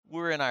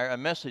in our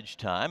message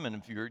time, and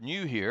if you're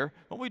new here,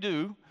 what we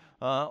do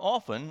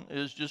often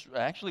is just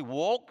actually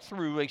walk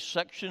through a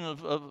section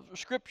of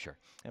Scripture.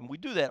 And we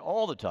do that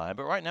all the time,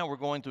 but right now we're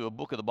going through a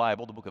book of the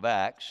Bible, the book of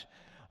Acts.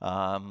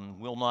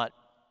 We'll not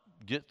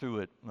get through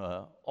it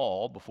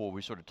all before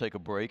we sort of take a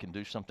break and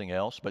do something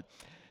else. But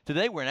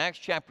today we're in Acts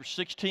chapter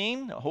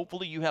 16.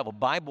 Hopefully you have a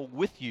Bible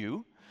with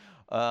you,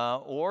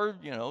 or,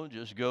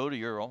 just go to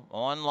your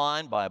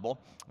online Bible.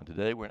 And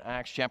today we're in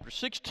Acts chapter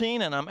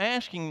 16, and I'm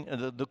asking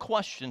the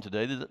question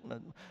today.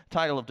 The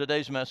title of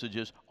today's message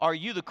is, Are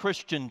You the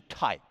Christian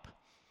Type?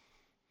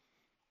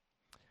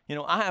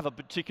 I have a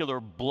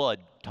particular blood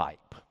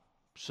type.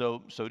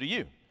 So do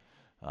you.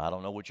 I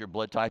don't know what your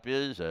blood type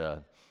is,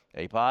 A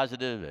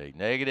positive, A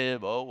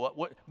negative,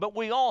 but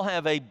we all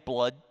have a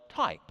blood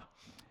type.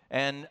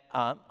 And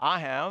I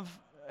have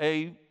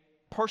a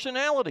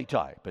personality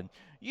type, and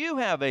you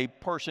have a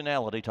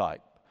personality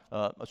type.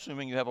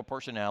 Assuming you have a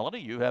personality,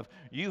 you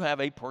have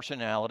a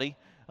personality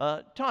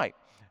type.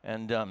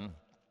 And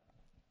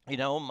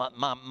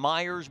my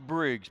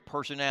Myers-Briggs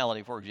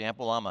personality, for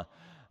example,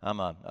 I'm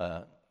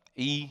a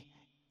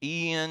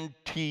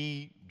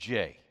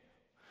ENTJ,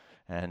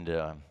 and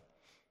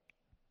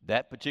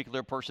that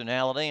particular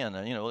personality, and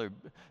there are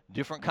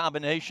different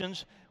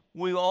combinations.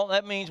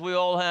 That means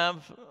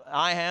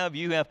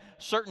you have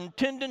certain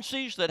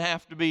tendencies that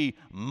have to be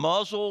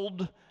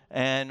muzzled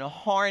and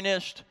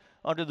harnessed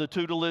under the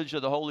tutelage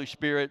of the Holy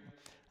Spirit.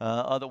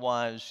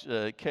 Otherwise,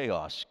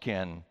 chaos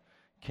can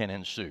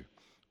ensue.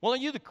 Well, are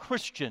you the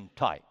Christian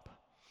type?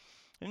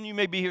 And you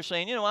may be here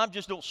saying, I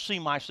just don't see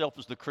myself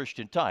as the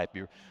Christian type.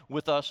 You're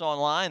with us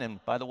online,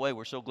 and by the way,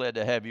 we're so glad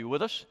to have you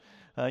with us.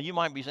 You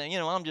might be saying,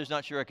 I'm just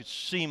not sure I could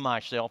see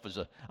myself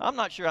I'm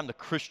not sure I'm the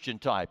Christian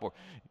type. Or,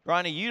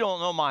 Ronnie, you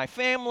don't know my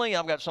family.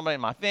 I've got somebody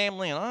in my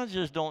family, and I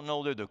just don't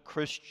know they're the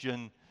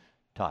Christian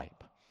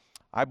type.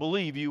 I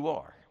believe you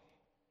are.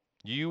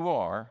 You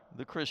are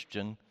the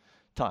Christian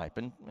type.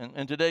 And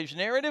in today's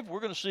narrative, we're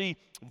going to see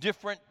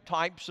different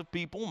types of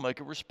people make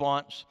a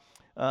response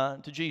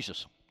to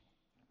Jesus.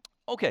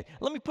 Okay,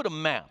 let me put a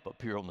map up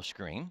here on the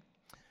screen.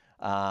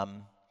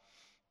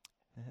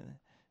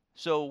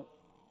 So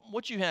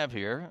what you have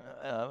here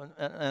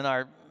in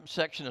our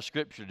section of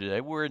Scripture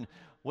today, we're in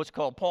what's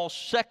called Paul's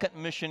second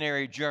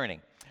missionary journey.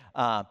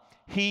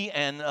 He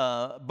and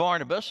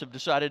Barnabas have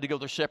decided to go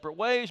their separate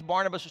ways.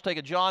 Barnabas has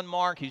taken John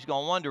Mark. He's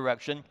gone one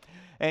direction.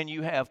 And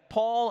you have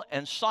Paul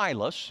and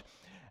Silas,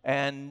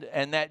 and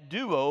that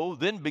duo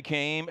then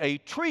became a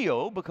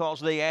trio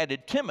because they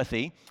added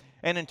Timothy.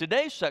 And in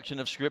today's section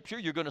of Scripture,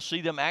 you're going to see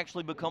them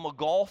actually become a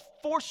golf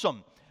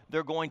foursome.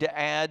 They're going to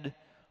add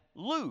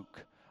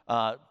Luke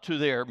to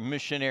their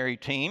missionary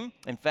team.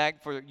 In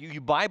fact, for you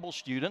Bible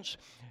students,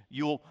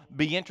 you'll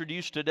be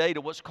introduced today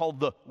to what's called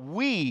the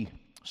we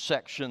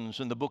sections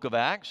in the book of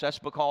Acts. That's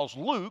because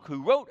Luke,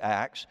 who wrote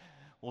Acts,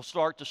 will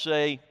start to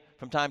say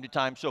from time to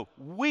time, so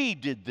we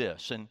did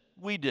this and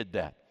we did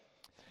that.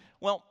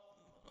 Well,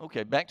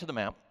 okay, back to the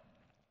map.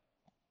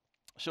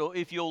 So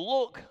if you'll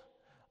look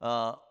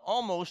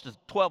almost at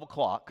 12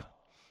 o'clock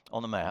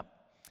on the map,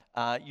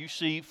 you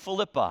see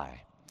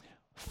Philippi.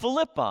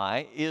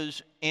 Philippi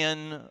is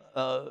in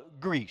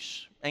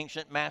Greece,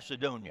 ancient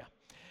Macedonia.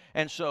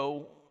 And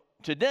so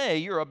today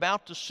you're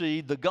about to see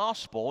the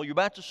gospel, you're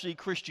about to see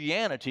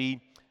Christianity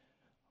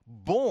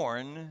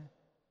born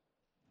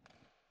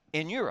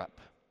in Europe.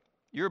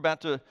 You're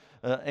about to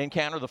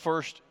encounter the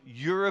first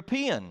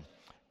European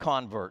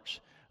converts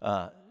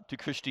to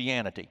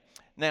Christianity.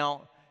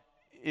 Now,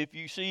 if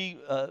you see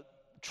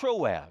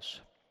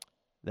Troas,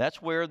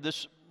 that's where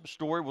this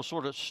story will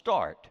sort of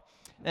start.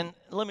 And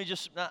let me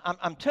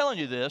I'm telling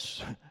you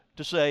this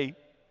to say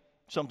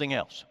something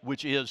else,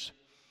 which is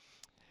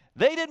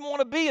they didn't want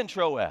to be in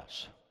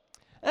Troas.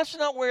 That's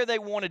not where they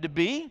wanted to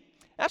be.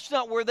 That's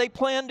not where they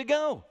planned to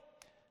go.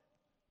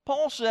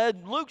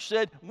 Luke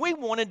said, we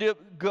wanted to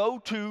go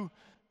to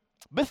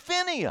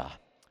Bithynia.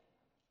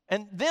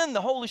 And then the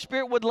Holy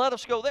Spirit would let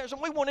us go there. So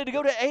we wanted to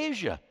go to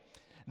Asia.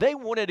 They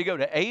wanted to go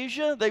to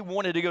Asia. They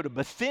wanted to go to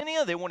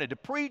Bithynia. They wanted to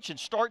preach and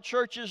start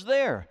churches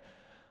there.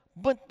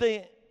 But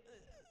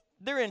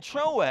they're in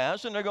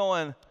Troas, and they're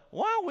going,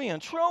 why are we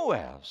in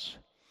Troas?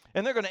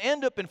 And they're going to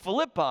end up in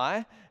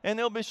Philippi, and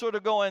they'll be sort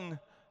of going,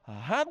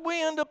 how'd we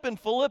end up in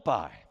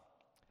Philippi?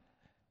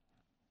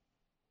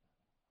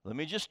 Let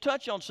me just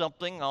touch on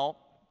something I'll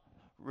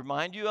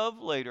remind you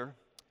of later.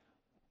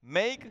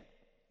 Make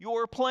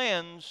your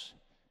plans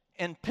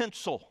in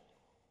pencil.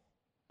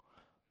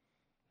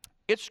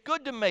 It's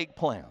good to make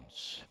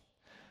plans,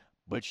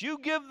 but you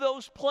give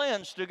those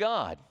plans to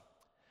God.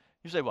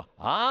 You say, well,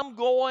 I'm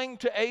going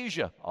to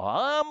Asia.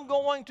 I'm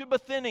going to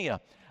Bithynia.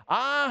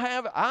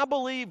 I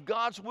believe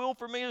God's will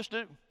for me is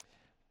to.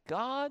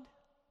 God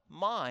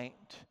might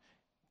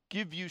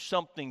give you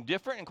something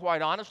different, and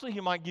quite honestly, He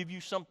might give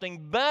you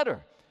something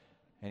better,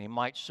 and He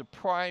might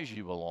surprise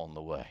you along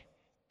the way.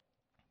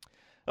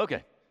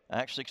 Okay,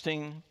 Acts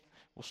 16,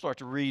 we'll start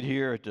to read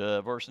here at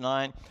verse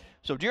 9.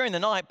 So during the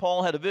night,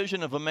 Paul had a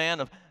vision of a man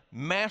of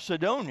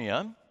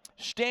Macedonia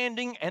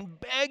standing and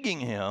begging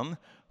him,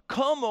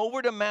 come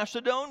over to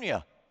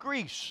Macedonia,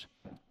 Greece,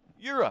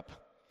 Europe,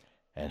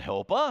 and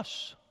help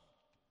us.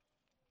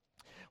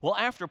 Well,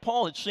 after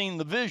Paul had seen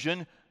the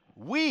vision,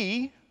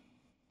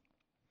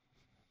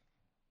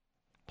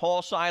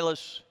 Paul,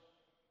 Silas,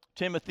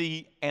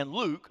 Timothy, and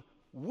Luke,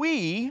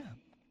 we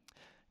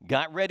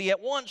got ready at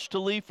once to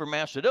leave for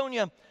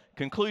Macedonia,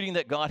 concluding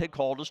that God had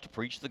called us to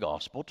preach the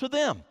gospel to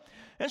them.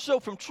 And so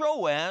from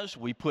Troas,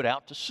 we put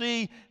out to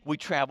sea. We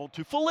traveled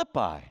to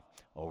Philippi,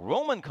 a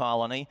Roman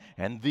colony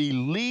and the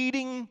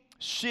leading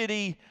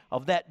city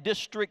of that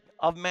district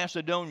of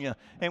Macedonia.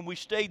 And we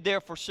stayed there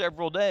for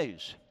several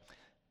days.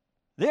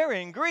 They're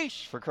in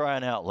Greece, for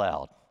crying out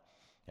loud.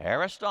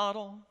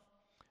 Aristotle,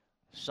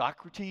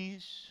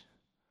 Socrates,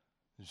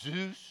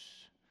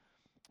 Zeus.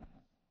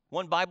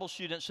 One Bible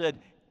student said,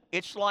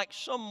 it's like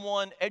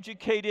someone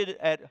educated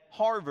at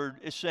Harvard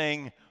is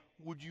saying,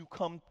 would you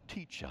come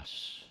teach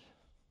us?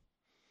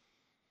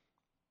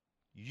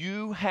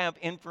 You have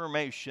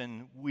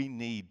information we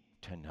need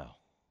to know.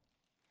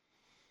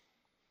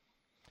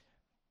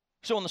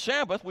 So on the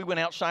Sabbath, we went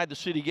outside the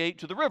city gate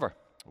to the river,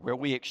 where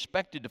we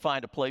expected to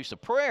find a place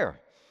of prayer.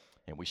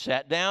 And we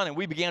sat down and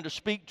we began to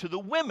speak to the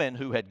women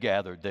who had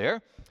gathered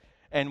there.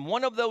 And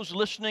one of those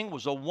listening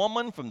was a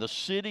woman from the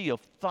city of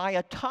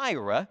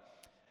Thyatira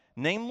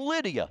named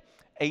Lydia,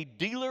 a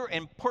dealer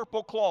in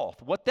purple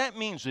cloth. What that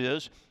means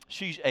is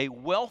she's a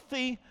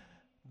wealthy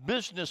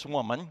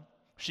businesswoman.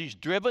 She's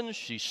driven,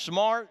 she's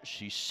smart,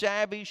 she's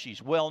savvy,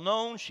 she's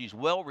well-known, she's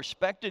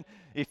well-respected.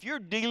 If you're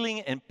dealing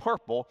in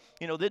purple,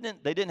 they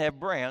didn't have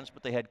brands,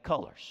 but they had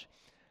colors.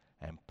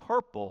 And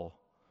purple,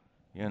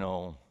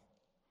 if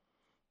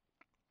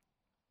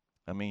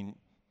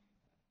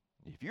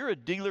you're a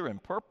dealer in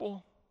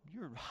purple,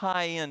 you're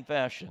high-end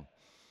fashion.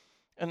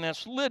 And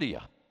that's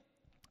Lydia.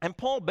 And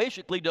Paul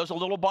basically does a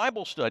little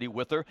Bible study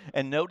with her.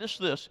 And notice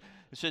this.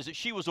 It says that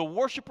she was a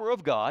worshiper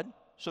of God.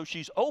 So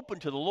she's open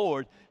to the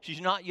Lord. She's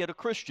not yet a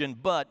Christian.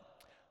 But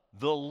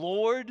the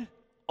Lord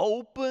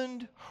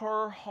opened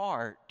her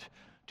heart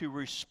to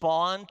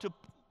respond to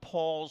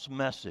Paul's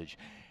message.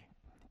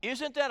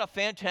 Isn't that a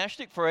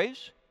fantastic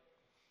phrase?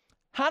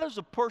 How does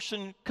a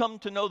person come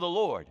to know the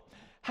Lord?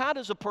 How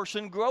does a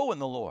person grow in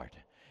the Lord?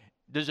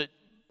 Does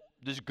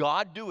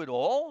God do it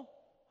all?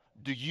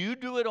 Do you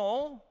do it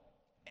all?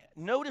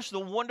 Notice the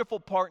wonderful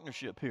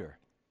partnership here.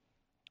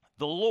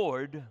 The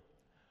Lord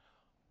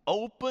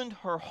opened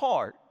her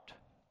heart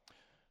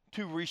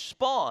to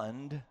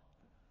respond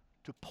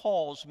to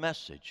Paul's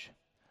message.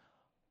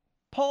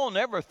 Paul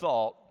never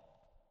thought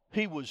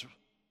he was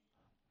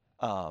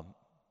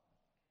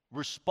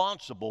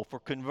responsible for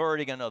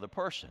converting another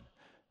person,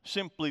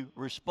 simply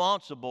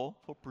responsible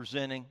for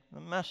presenting the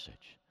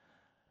message.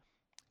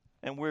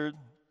 And we're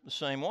the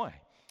same way.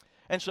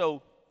 And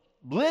so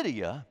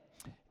Lydia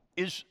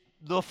is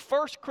the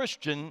first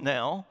Christian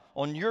now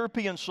on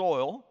European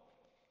soil,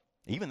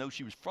 even though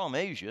she was from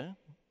Asia,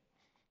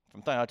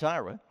 from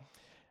Thyatira.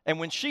 And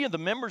when she and the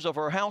members of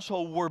her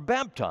household were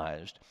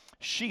baptized,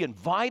 she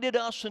invited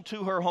us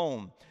into her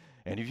home.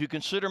 And if you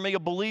consider me a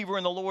believer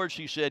in the Lord,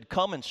 she said,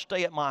 come and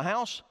stay at my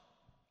house.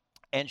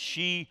 And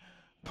she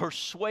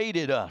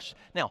persuaded us.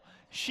 Now,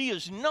 she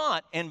is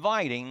not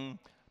inviting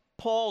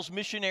Paul's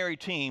missionary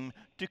team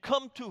to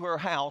come to her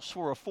house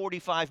for a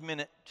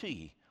 45-minute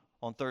tea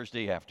on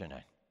Thursday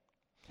afternoon.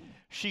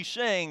 She's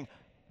saying,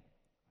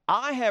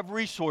 I have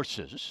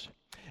resources,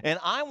 and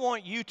I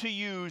want you to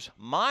use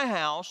my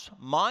house,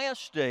 my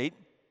estate,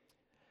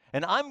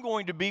 and I'm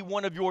going to be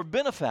one of your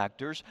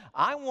benefactors.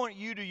 I want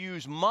you to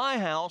use my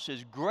house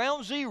as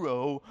ground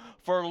zero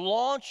for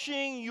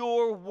launching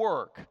your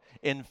work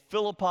in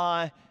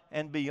Philippi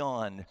and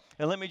beyond.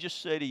 And let me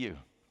just say to you,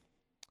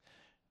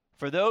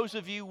 for those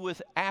of you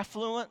with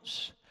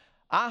affluence,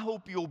 I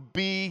hope you'll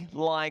be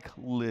like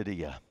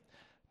Lydia.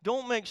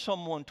 Don't make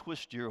someone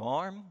twist your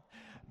arm.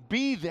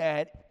 Be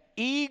that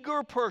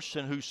eager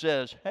person who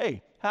says,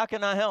 hey, how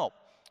can I help?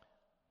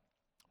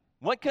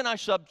 What can I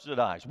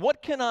subsidize?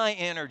 What can I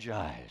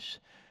energize?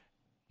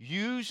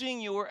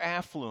 Using your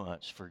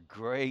affluence for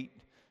great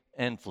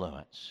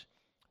influence.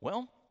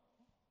 Well,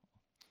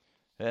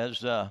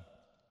 as the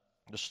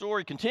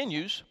story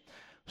continues,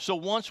 so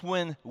once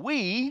when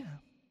we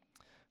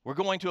were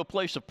going to a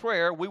place of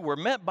prayer, we were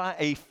met by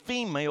a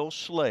female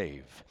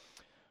slave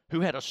who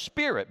had a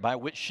spirit by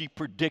which she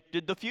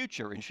predicted the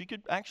future, and she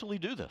could actually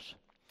do this.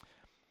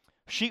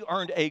 She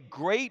earned a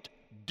great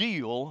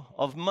deal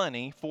of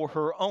money for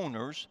her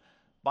owners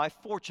by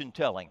fortune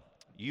telling.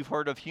 You've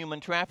heard of human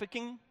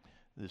trafficking?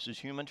 This is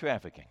human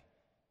trafficking.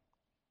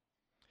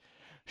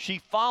 She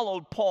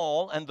followed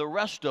Paul and the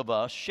rest of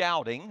us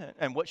shouting,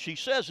 and what she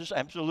says is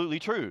absolutely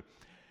true.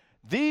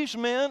 These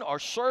men are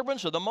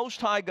servants of the Most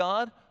High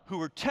God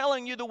who are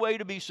telling you the way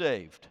to be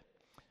saved.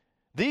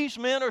 These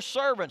men are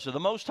servants of the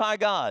Most High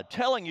God,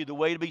 telling you the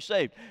way to be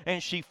saved.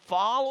 And she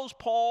follows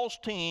Paul's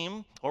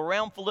team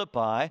around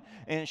Philippi,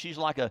 and she's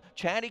like a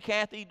chatty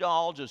Cathy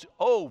doll, just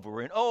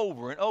over and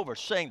over and over,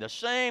 saying the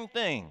same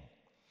thing.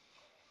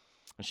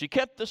 And she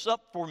kept this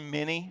up for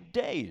many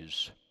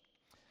days.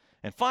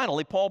 And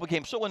finally, Paul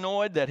became so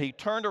annoyed that he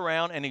turned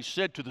around and he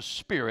said to the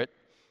spirit,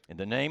 "In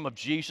the name of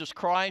Jesus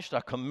Christ,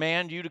 I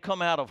command you to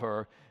come out of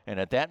her." And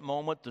at that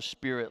moment, the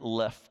spirit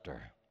left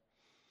her.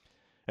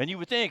 And you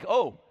would think,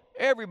 oh,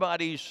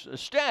 everybody's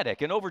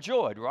ecstatic and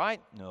overjoyed,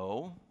 right?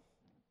 No.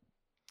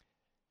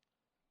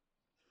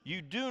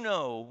 You do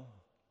know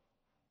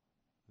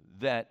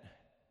that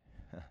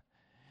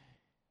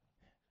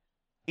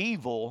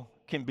evil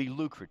can be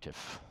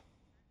lucrative.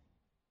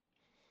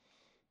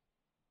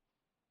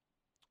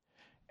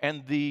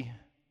 And the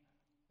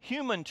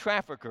human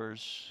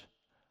traffickers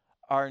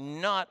are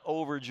not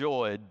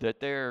overjoyed that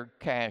their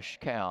cash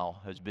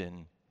cow has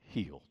been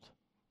healed,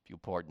 if you'll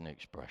pardon the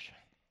expression.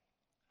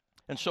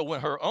 And so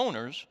when her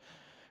owners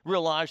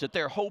realized that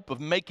their hope of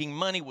making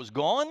money was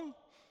gone,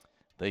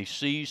 they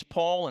seized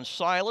Paul and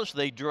Silas.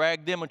 They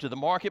dragged them into the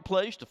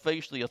marketplace to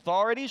face the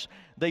authorities.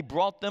 They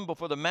brought them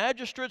before the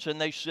magistrates,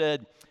 and they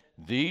said,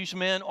 "These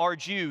men are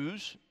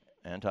Jews,"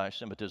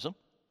 anti-Semitism,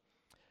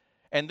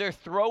 "and they're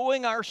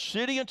throwing our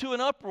city into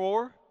an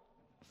uproar,"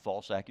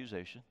 false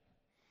accusation,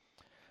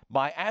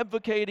 "by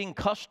advocating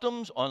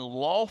customs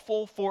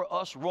unlawful for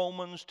us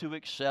Romans to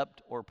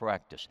accept or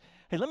practice."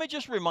 Hey, let me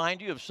just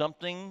remind you of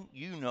something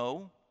you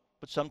know,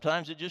 but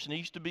sometimes it just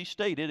needs to be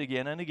stated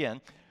again and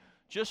again.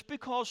 Just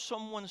because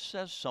someone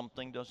says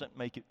something doesn't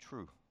make it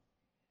true.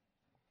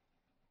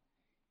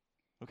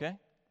 Okay?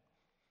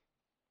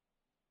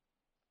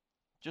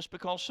 Just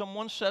because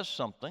someone says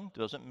something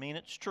doesn't mean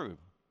it's true.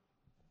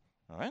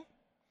 All right?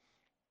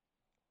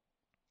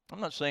 I'm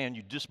not saying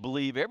you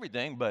disbelieve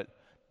everything, but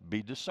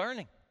be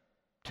discerning.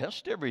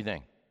 Test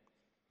everything.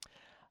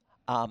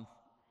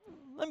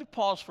 Let me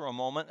pause for a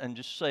moment and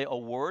just say a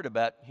word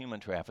about human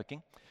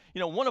trafficking. You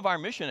know, one of our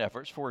mission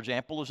efforts, for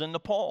example, is in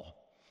Nepal.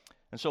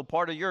 And so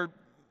part of your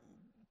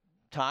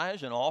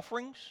tithes and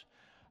offerings,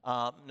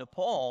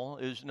 Nepal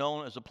is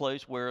known as a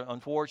place where,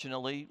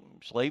 unfortunately,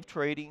 slave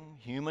trading,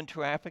 human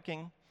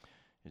trafficking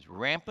is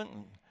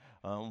rampant.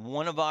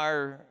 One of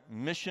our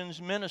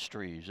missions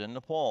ministries in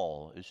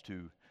Nepal is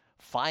to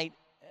fight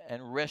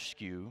and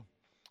rescue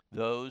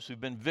those who've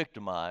been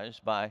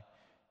victimized by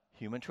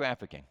human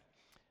trafficking.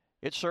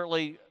 It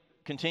certainly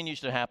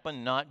continues to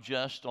happen, not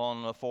just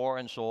on a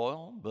foreign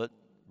soil, but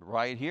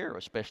right here,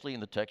 especially in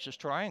the Texas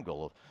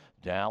Triangle of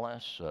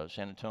Dallas,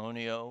 San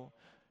Antonio,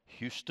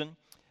 Houston.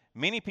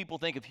 Many people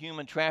think of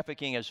human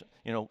trafficking as,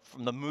 you know,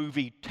 from the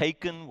movie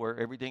Taken, where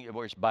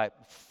it's by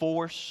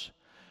force,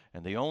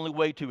 and the only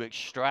way to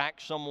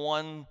extract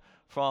someone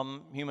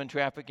from human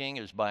trafficking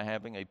is by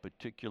having a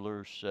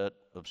particular set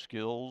of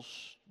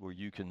skills where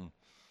you can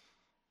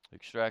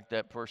extract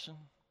that person.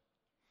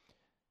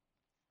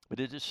 But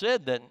it is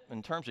said that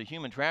in terms of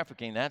human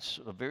trafficking, that's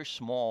a very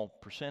small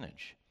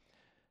percentage.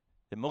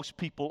 That most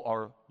people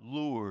are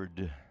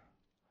lured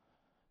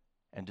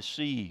and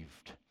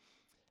deceived.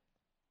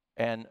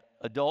 And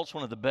adults,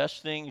 one of the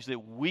best things that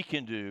we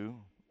can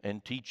do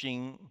in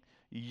teaching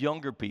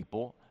younger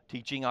people,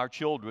 teaching our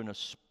children,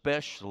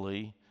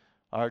 especially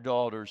our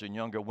daughters and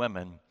younger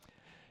women,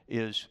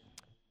 is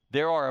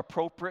there are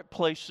appropriate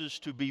places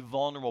to be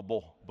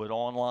vulnerable, but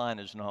online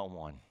is not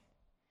one.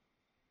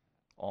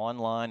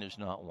 Online is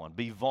not one.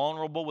 Be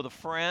vulnerable with a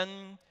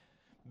friend.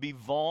 Be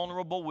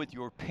vulnerable with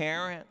your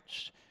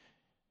parents.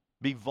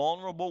 Be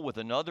vulnerable with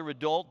another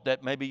adult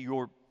that maybe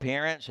your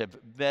parents have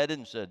vetted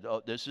and said, "Oh,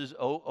 this is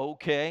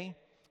okay."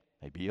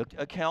 Maybe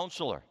a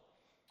counselor.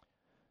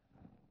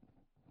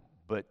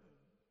 But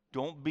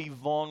don't be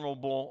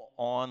vulnerable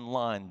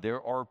online.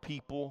 There are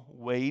people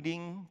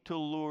waiting to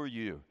lure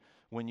you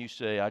when you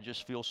say, "I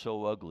just feel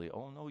so ugly."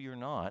 Oh, no, you're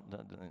not.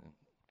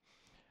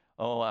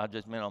 Oh,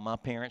 my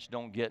parents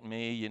don't get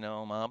me,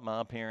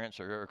 my parents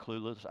are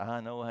clueless. I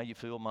know how you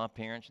feel, my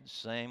parents are the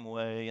same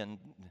way. And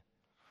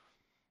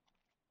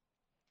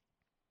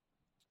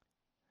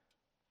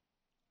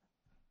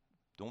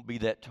don't be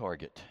that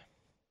target.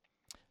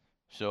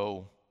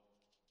 So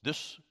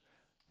this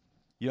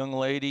young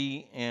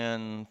lady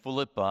in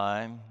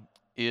Philippi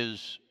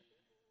is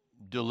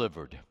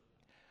delivered.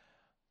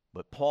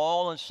 But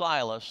Paul and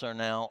Silas are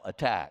now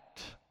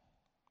attacked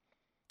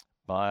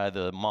by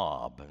the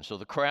mob. And so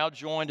the crowd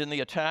joined in the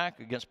attack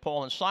against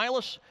Paul and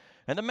Silas,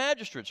 and the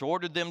magistrates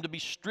ordered them to be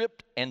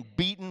stripped and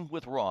beaten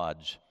with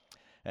rods.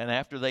 And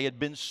after they had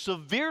been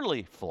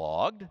severely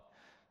flogged,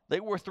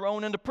 they were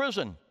thrown into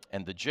prison.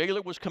 And the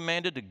jailer was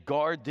commanded to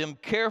guard them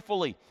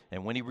carefully.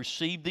 And when he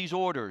received these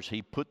orders,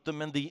 he put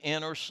them in the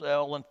inner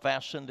cell and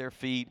fastened their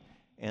feet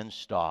in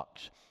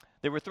stocks.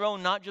 They were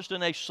thrown not just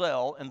in a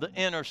cell, in the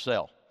inner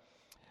cell.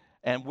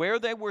 And where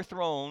they were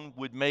thrown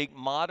would make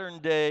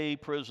modern-day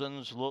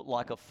prisons look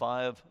like a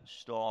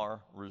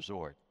 5-star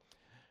resort.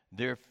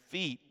 Their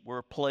feet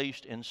were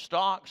placed in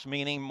stocks,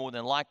 meaning more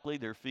than likely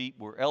their feet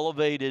were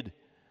elevated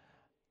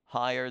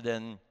higher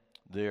than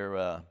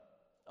their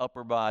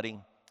upper body.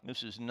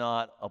 This is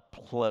not a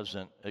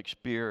pleasant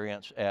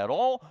experience at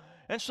all.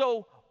 And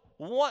so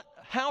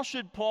how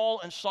should Paul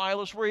and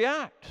Silas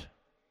react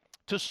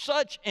to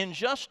such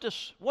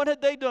injustice? What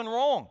had they done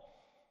wrong?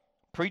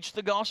 Preach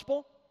the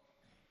gospel?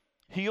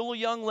 Heal a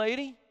young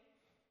lady?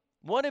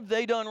 What have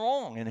they done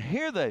wrong? And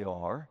here they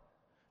are,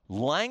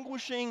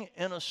 languishing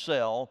in a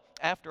cell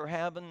after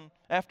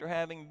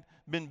having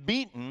been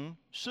beaten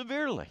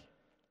severely.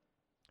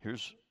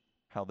 Here's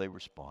how they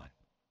respond.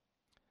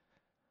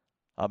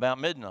 About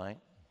midnight,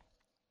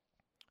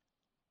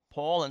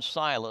 Paul and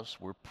Silas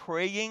were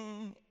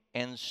praying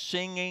and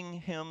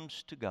singing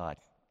hymns to God.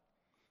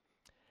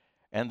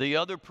 And the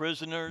other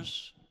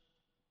prisoners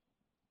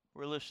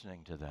were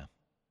listening to them.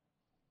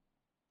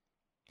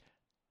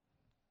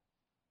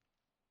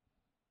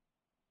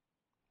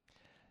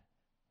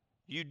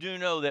 You do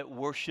know that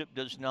worship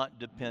does not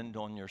depend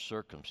on your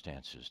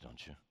circumstances,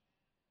 don't you?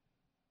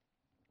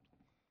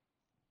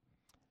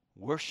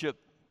 Worship,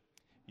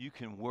 you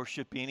can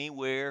worship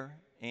anywhere,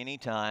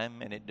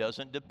 anytime, and it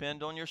doesn't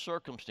depend on your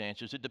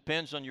circumstances. It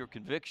depends on your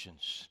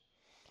convictions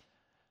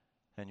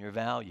and your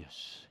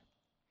values.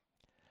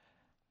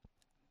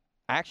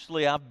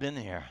 Actually, I've been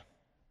here.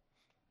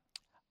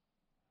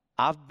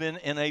 I've been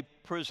in a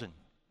prison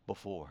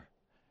before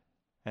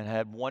and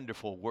had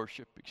wonderful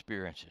worship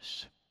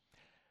experiences.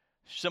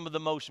 Some of the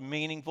most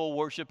meaningful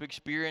worship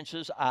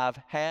experiences I've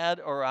had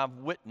or I've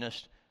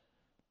witnessed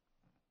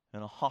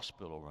in a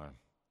hospital room.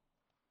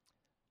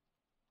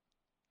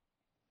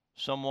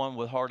 Someone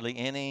with hardly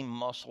any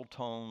muscle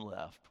tone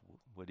left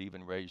would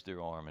even raise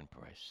their arm in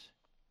praise.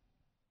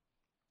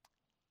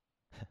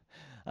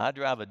 I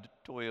drive a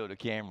Toyota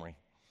Camry,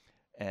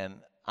 and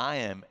I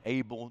am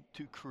able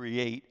to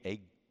create a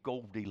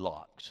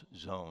Goldilocks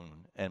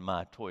zone in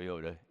my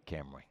Toyota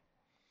Camry.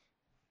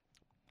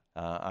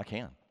 I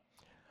can.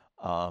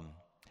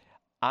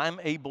 I'm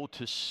able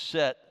to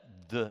set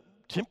the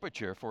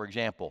temperature, for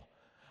example.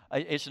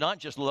 It's not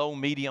just low,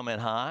 medium, and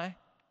high.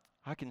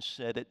 I can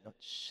set it at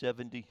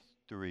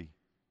 73.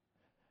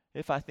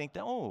 If I think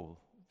that,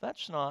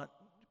 that's not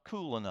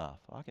cool enough,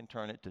 I can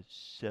turn it to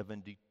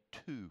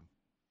 72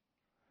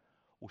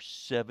 or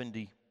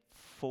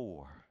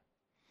 74.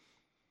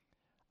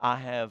 I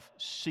have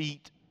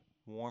seat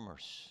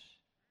warmers.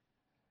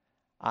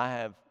 I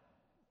have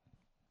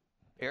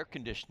air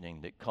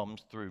conditioning that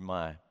comes through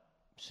my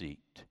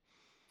seat.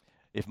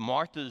 If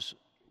Martha's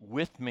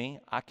with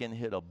me, I can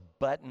hit a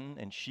button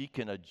and she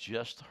can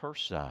adjust her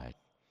side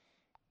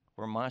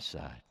or my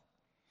side.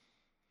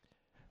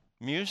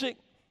 Music,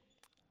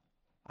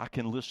 I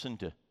can listen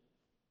to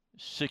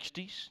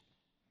 60s.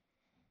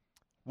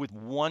 With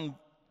one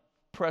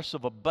press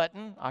of a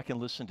button, I can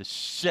listen to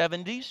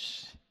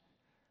 70s.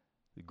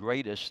 The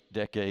greatest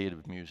decade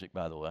of music,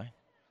 by the way.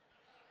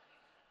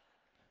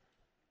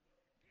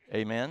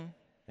 Amen.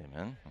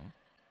 Amen.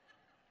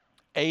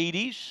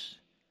 80s,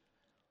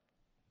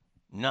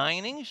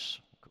 90s.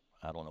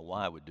 I don't know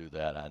why I would do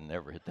that. I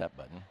never hit that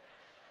button,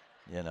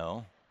 you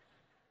know.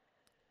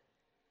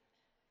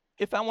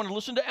 If I want to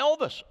listen to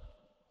Elvis,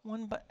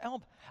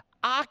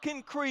 I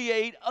can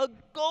create a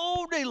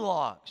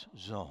Goldilocks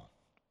zone.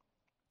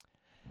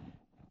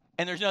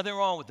 And there's nothing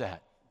wrong with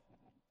that.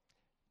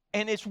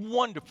 And it's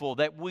wonderful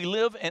that we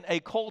live in a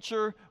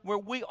culture where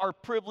we are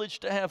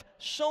privileged to have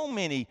so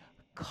many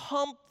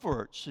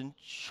comforts and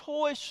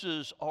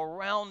choices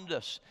around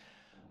us.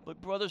 But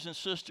brothers and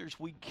sisters,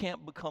 we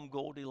can't become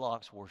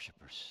Goldilocks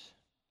worshipers.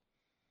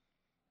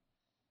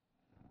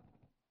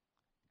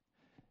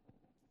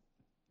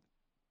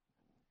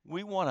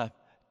 We want to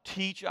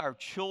teach our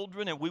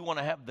children, and we want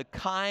to have the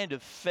kind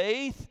of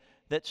faith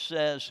that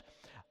says,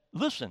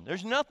 listen,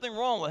 there's nothing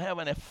wrong with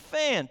having a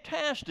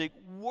fantastic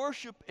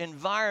worship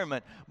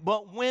environment,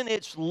 but when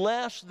it's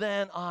less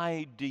than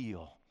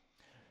ideal,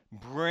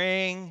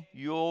 bring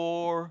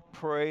your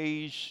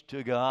praise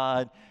to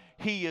God.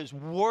 He is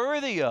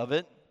worthy of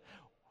it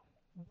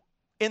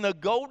in the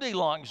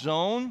Goldilocks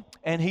zone,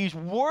 and He's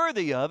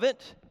worthy of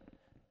it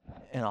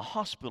in a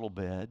hospital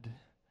bed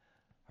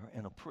or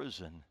in a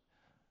prison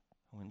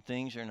when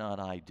things are not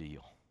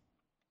ideal.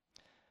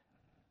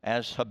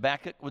 As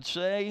Habakkuk would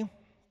say,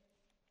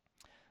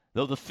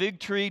 though the fig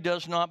tree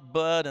does not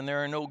bud, and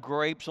there are no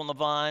grapes on the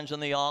vines,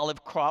 and the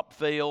olive crop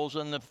fails,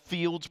 and the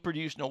fields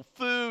produce no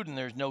food, and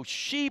there's no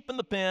sheep in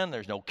the pen,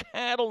 there's no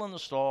cattle in the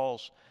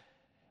stalls,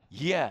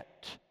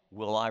 yet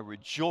will I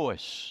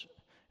rejoice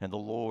in the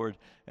Lord,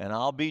 and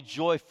I'll be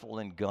joyful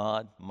in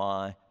God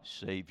my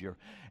Savior.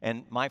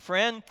 And my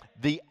friend,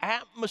 the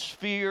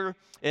atmosphere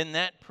in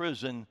that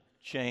prison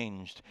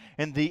changed,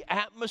 and the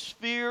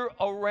atmosphere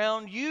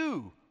around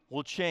you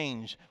will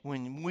change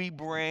when we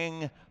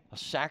bring a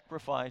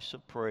sacrifice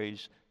of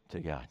praise to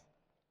God.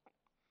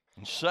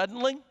 And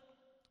suddenly,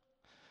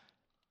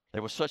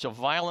 there was such a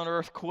violent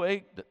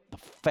earthquake that the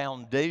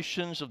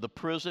foundations of the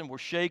prison were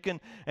shaken,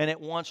 and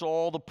at once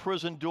all the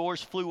prison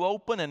doors flew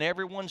open, and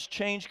everyone's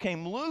chains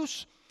came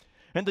loose.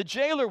 And the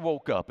jailer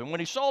woke up, and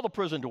when he saw the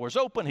prison doors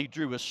open, he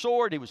drew his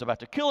sword. He was about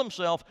to kill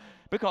himself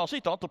because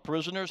he thought the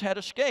prisoners had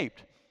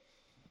escaped.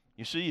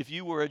 You see, if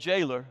you were a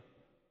jailer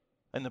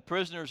and the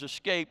prisoners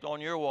escaped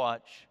on your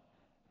watch,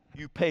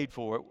 you paid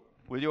for it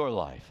with your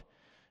life.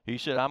 He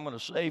said, I'm going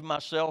to save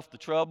myself the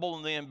trouble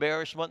and the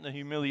embarrassment and the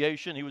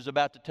humiliation. He was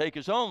about to take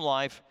his own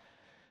life.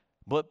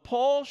 But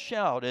Paul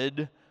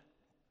shouted,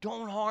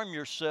 don't harm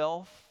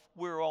yourself.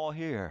 we're all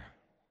here.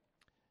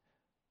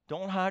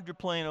 Don't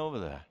hydroplane over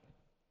that.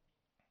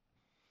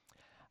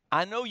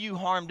 I know you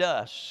harmed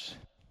us,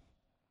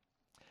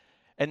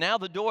 and now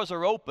the doors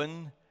are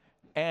open,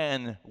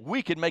 and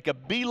we can make a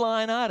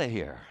beeline out of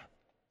here.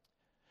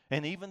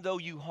 And even though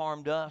you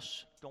harmed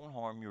us, don't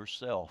harm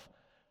yourself.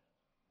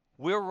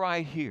 We're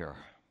right here.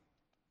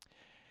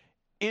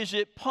 Is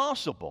it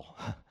possible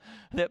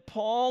that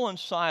Paul and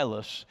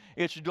Silas,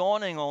 it's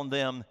dawning on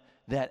them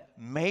that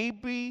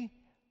maybe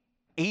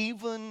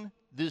even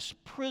this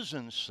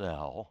prison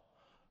cell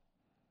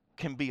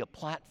can be a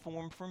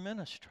platform for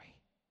ministry?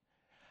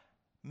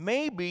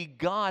 Maybe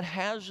God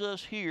has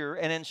us here,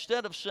 and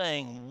instead of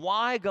saying,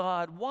 "Why,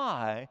 God,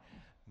 why?"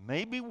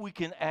 maybe we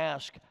can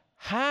ask,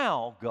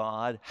 "How,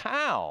 God,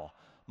 how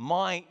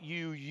might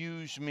you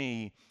use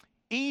me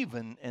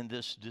even in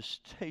this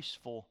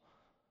distasteful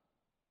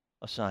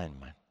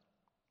assignment?"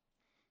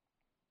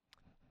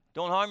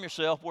 Don't harm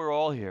yourself. We're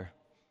all here.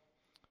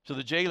 So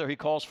the jailer, he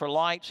calls for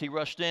lights. He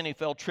rushed in. He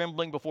fell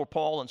trembling before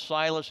Paul and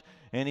Silas,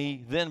 and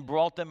he then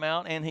brought them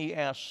out, and he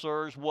asked,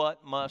 "Sirs,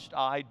 what must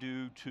I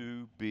do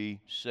to be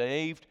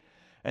saved?"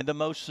 And the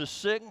most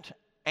succinct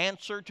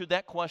answer to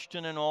that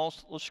question in all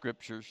the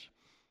Scriptures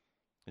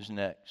is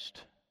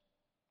next.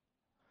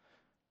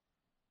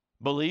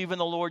 Believe in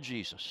the Lord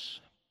Jesus,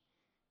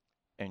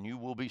 and you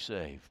will be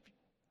saved,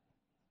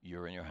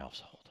 you and your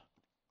household.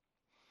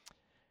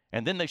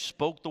 And then they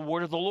spoke the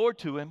word of the Lord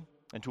to him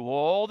and to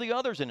all the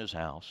others in his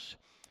house.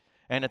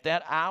 And at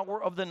that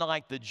hour of the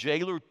night, the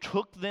jailer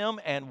took them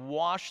and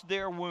washed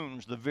their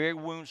wounds, the very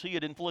wounds he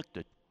had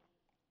inflicted.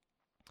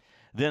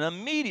 Then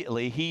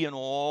immediately he and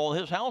all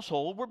his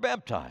household were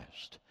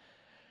baptized.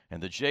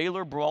 And the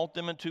jailer brought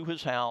them into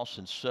his house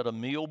and set a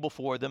meal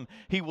before them.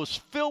 He was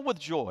filled with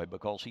joy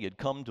because he had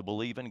come to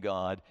believe in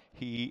God,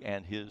 he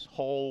and his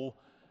whole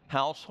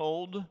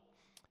household.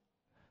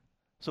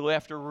 So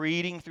after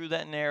reading through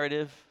that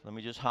narrative, let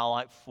me just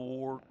highlight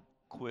 4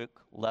 quick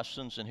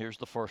lessons, and here's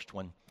the first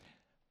one.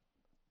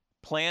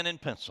 Plan in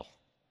pencil.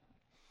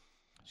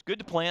 It's good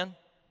to plan.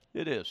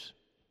 It is.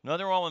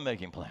 Nothing wrong with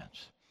making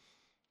plans.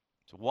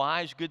 It's a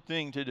wise, good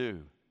thing to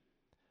do.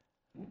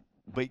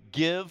 But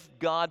give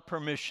God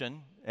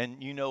permission,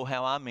 and you know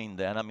how I mean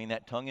that. I mean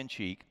that tongue in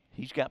cheek.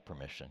 He's got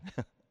permission.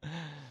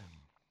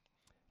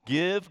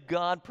 Give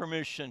God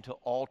permission to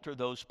alter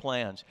those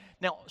plans.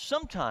 Now,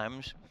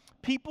 sometimes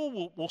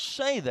people will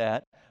say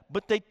that,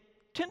 but they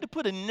tend to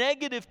put a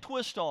negative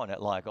twist on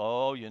it, like,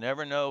 "Oh, you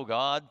never know,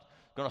 God's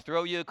going to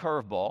throw you a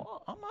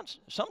curveball."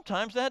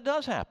 Sometimes that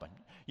does happen.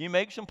 You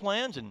make some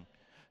plans,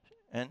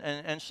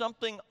 and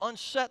something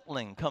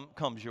unsettling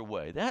comes your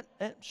way.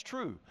 That's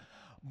true.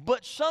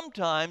 But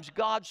sometimes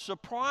God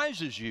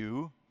surprises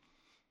you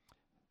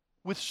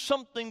with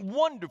something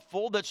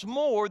wonderful that's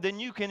more than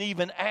you can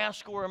even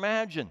ask or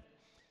imagine,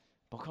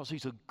 because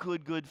he's a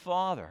good, good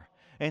Father,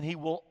 and he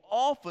will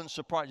often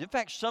surprise you. In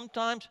fact,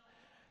 sometimes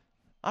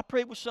I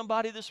prayed with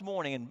somebody this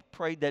morning and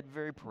prayed that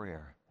very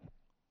prayer.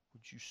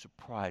 Would you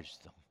surprise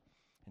them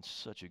in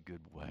such a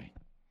good way?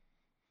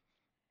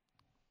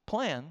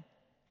 Plan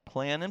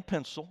in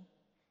pencil.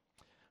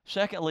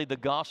 Secondly, the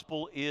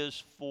gospel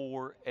is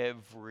for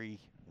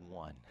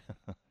everyone.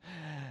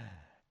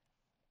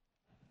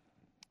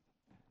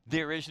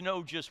 There is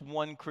no just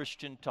one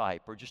Christian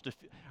type, or just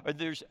or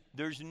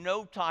there's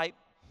no type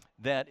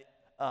that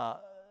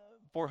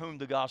for whom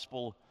the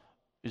gospel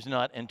is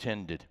not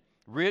intended.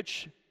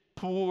 Rich,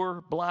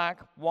 poor, black,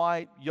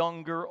 white,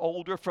 younger,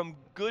 older, from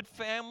good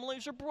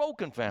families or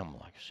broken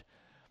families.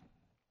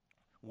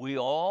 We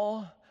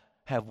all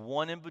have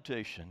one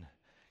invitation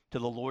to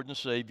the Lord and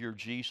Savior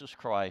Jesus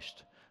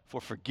Christ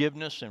for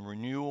forgiveness and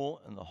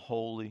renewal in the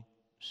Holy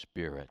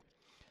Spirit.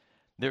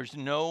 There's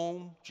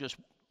no just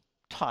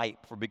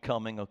type for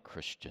becoming a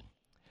Christian.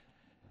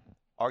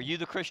 Are you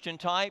the Christian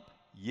type?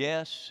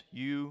 Yes,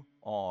 you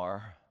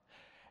are.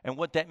 And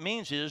what that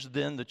means is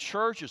then the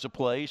church is a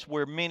place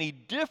where many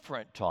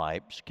different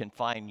types can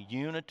find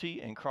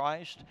unity in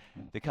Christ,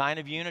 the kind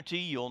of unity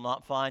you'll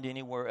not find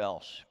anywhere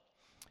else.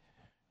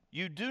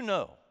 You do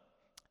know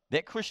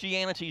that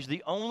Christianity is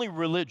the only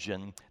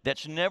religion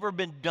that's never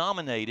been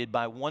dominated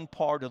by one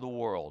part of the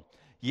world.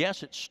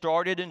 Yes, it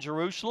started in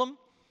Jerusalem.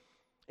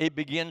 It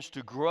begins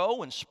to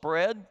grow and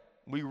spread.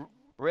 We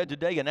read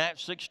today in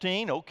Acts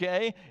 16,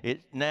 okay,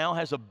 it now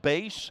has a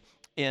base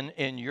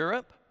in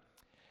Europe.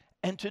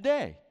 And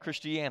today,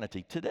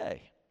 Christianity,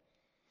 today,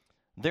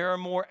 there are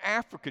more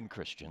African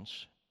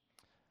Christians,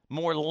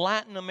 more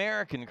Latin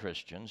American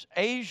Christians,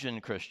 Asian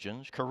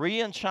Christians,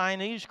 Korean,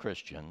 Chinese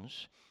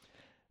Christians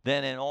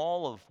than in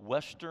all of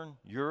Western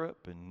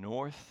Europe and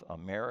North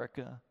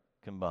America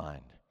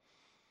combined.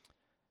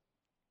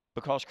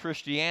 Because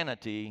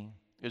Christianity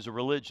is a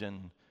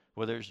religion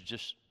where there's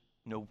just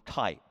no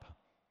type.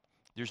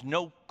 There's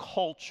no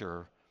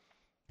culture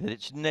that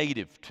it's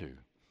native to.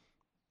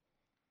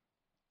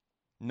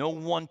 No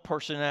one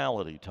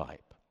personality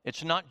type.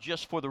 It's not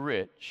just for the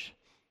rich.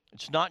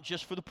 It's not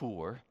just for the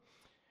poor.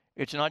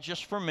 It's not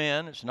just for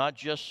men. It's not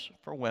just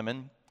for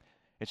women.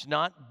 It's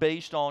not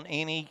based on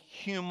any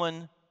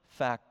human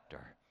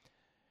factor.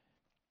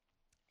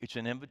 It's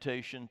an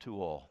invitation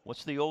to all.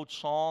 What's the old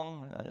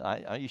song?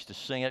 I used to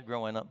sing it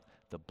growing up.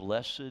 The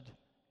blessed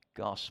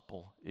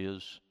gospel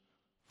is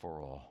for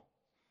all.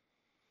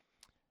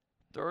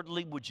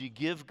 Thirdly, would you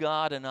give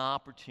God an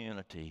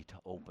opportunity to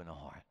open a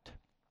heart?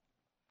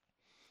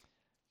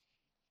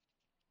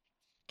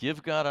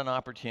 Give God an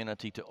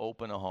opportunity to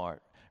open a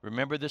heart.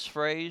 Remember this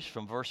phrase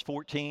from verse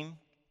 14?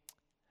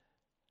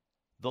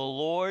 The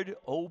Lord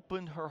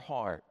opened her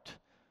heart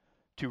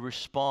to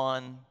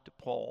respond to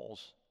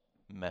Paul's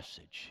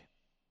message.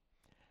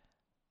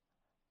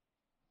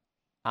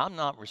 I'm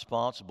not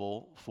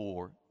responsible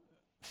for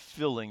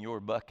filling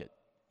your bucket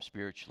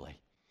spiritually.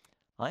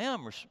 I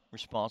am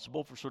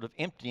responsible for sort of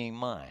emptying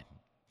mine.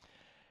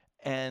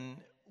 And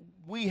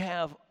we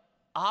have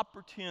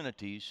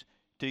opportunities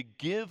to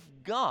give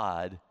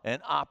God an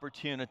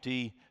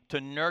opportunity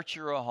to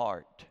nurture a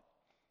heart.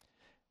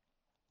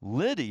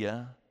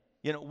 Lydia,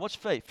 what's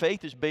faith?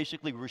 Faith is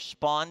basically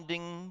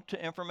responding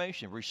to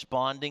information,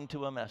 responding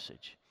to a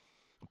message.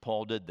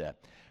 Paul did that.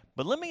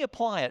 But let me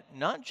apply it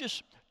not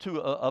just to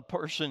a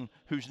person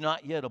who's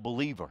not yet a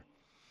believer.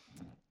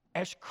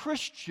 As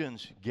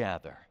Christians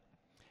gather,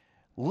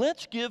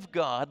 let's give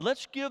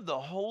the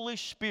Holy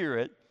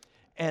Spirit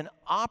an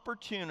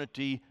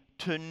opportunity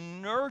to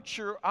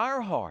nurture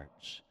our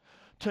hearts,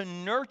 to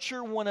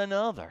nurture one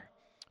another,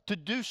 to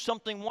do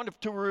something wonderful,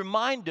 to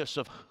remind us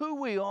of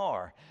who we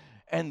are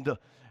and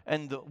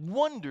the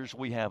wonders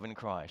we have in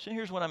Christ. And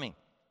here's what I mean.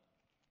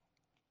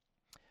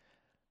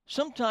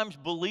 Sometimes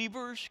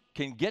believers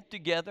can get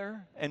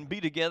together and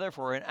be together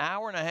for an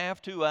hour and a half,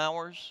 2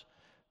 hours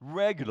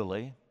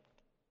regularly.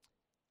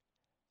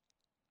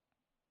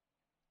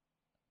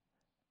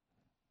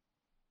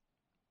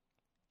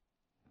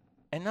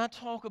 And not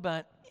talk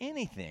about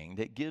anything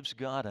that gives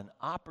God an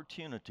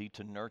opportunity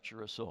to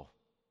nurture a soul.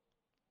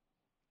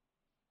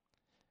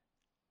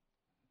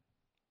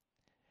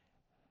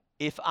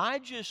 If I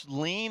just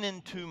lean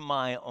into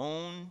my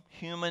own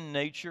human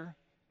nature,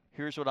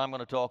 here's what I'm going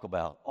to talk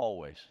about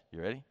always.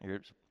 You ready?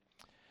 Here's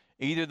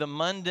either the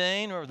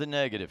mundane or the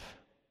negative.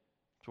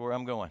 That's where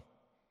I'm going.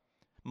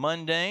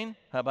 Mundane,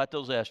 how about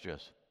those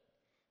Astros?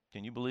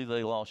 Can you believe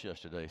they lost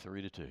yesterday,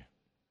 3-2?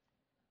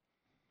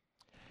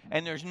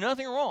 And there's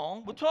nothing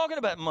wrong with talking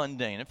about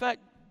mundane. In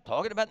fact,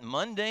 talking about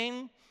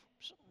mundane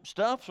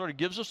stuff sort of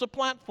gives us a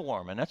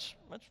platform, and that's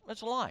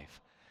life.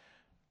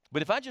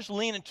 But if I just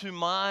lean into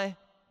my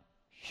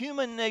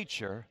human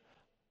nature,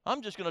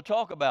 I'm just going to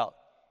talk about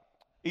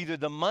either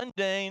the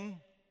mundane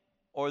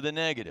or the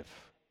negative.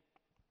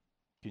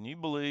 Can you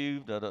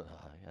believe that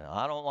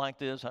I don't like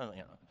this?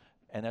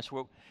 And that's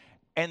where.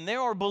 And there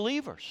are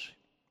believers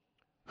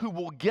who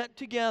will get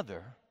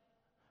together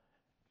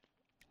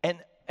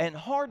and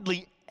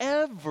hardly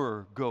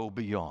ever go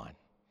beyond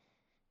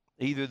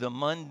either the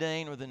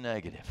mundane or the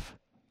negative.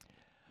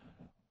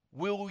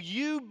 Will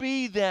you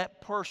be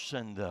that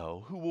person,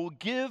 though, who will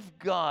give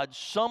God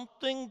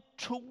something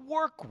to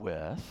work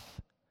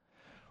with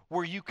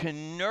where you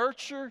can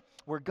nurture,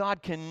 where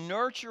God can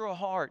nurture a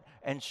heart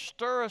and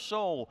stir a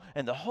soul,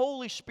 and the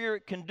Holy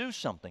Spirit can do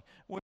something?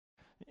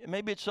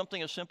 Maybe it's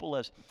something as simple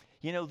as,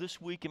 this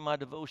week in my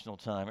devotional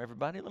time,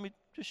 everybody, let me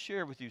just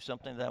share with you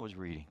something that I was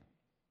reading.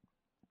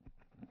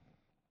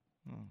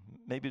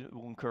 Maybe it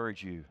will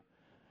encourage you.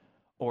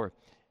 Or,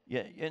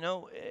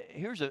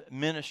 here's a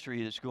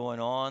ministry that's going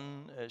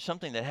on,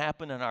 something that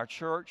happened in our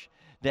church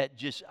that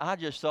I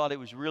just thought it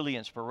was really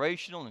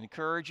inspirational and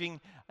encouraging.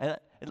 And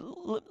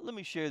let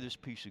me share this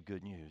piece of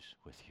good news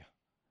with you.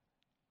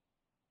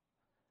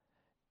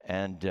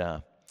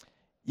 And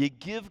you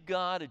give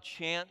God a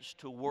chance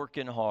to work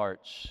in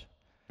hearts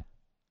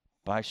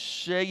by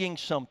saying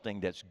something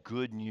that's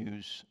good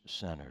news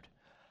centered.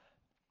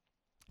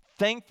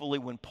 Thankfully,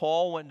 when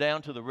Paul went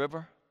down to the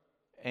river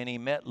and he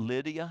met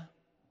Lydia,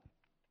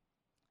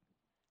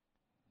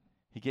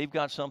 he gave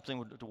God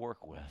something to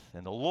work with.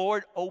 And the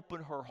Lord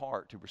opened her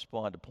heart to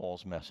respond to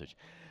Paul's message.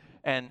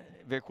 And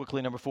very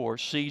quickly, number 4,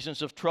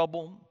 seasons of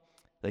trouble,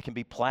 they can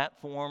be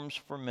platforms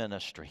for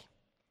ministry.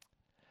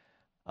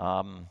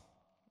 God,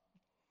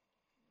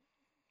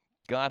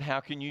 how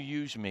can you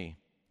use me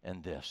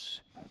in this?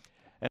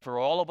 And for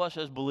all of us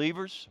as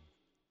believers,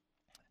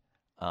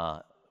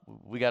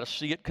 we got to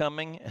see it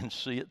coming and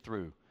see it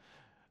through.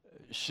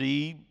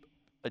 See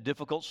a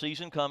difficult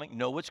season coming,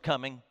 know it's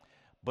coming,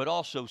 but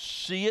also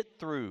see it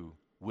through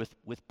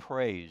with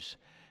praise.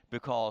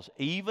 Because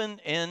even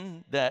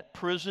in that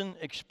prison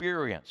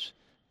experience,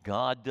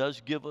 God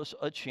does give us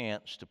a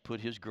chance to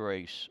put His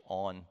grace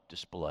on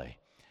display.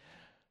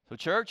 So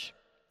church,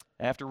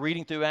 after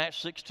reading through Acts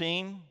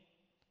 16,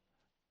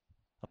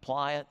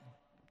 apply it,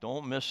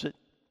 don't miss it.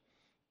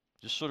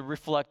 Just sort of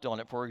reflect on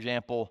it. For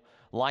example,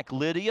 like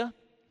Lydia,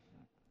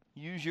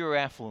 use your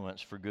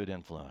affluence for good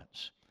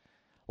influence.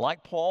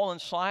 Like Paul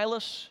and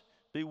Silas,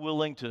 be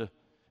willing to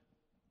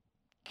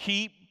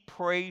keep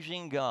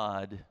praising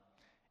God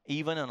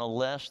even in a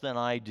less than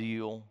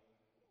ideal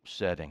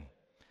setting.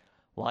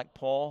 Like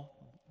Paul,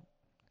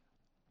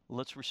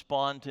 let's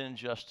respond to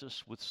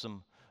injustice with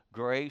some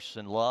grace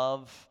and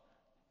love.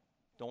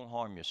 Don't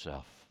harm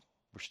yourself.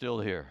 We're still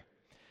here.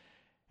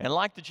 And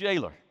like the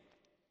jailer,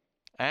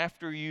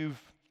 after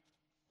you've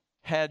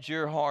had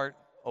your heart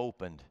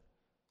opened,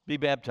 be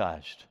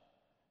baptized,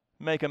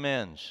 make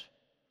amends,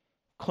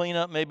 clean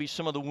up maybe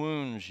some of the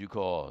wounds you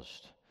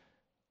caused,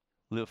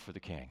 live for the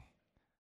King.